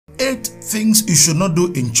8 things you should not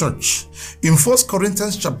do in church. In 1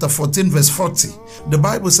 Corinthians chapter 14 verse 40, the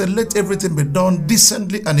Bible said, let everything be done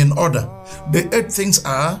decently and in order. The 8 things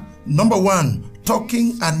are, number 1,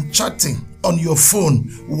 talking and chatting on your phone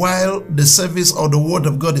while the service or the word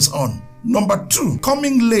of God is on. Number 2,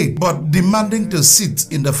 coming late but demanding to sit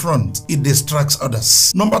in the front. It distracts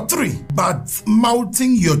others. Number 3,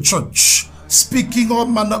 bad-mouthing your church. Speaking all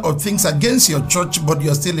manner of things against your church, but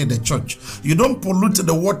you're still in the church. You don't pollute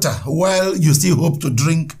the water while you still hope to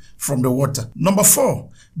drink from the water. Number 4,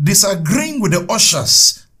 disagreeing with the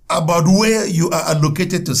ushers about where you are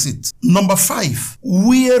allocated to sit. Number 5,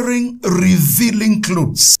 wearing revealing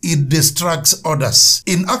clothes. It distracts others.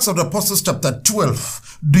 In Acts of the Apostles chapter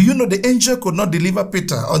 12, do you know the angel could not deliver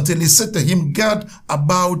Peter until he said to him, guard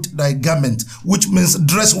about thy garment, which means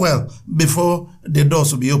dress well before the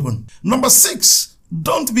doors will be open. Number 6,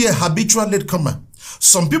 don't be a habitual latecomer.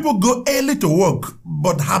 Some people go early to work,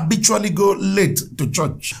 but habitually go late to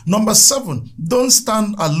church. Number 7, don't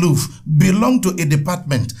stand aloof. Belong to a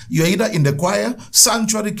department. You're either in the choir,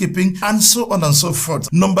 sanctuary keeping, and so on and so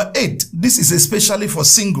forth. Number 8, this is especially for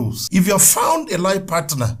singles. If you have found a life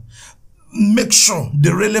partner, make sure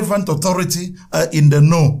the relevant authority are in the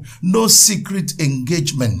know. No secret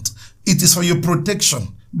engagement. It is for your protection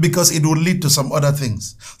because it will lead to some other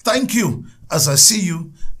things. Thank you as I see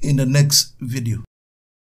you in the next video.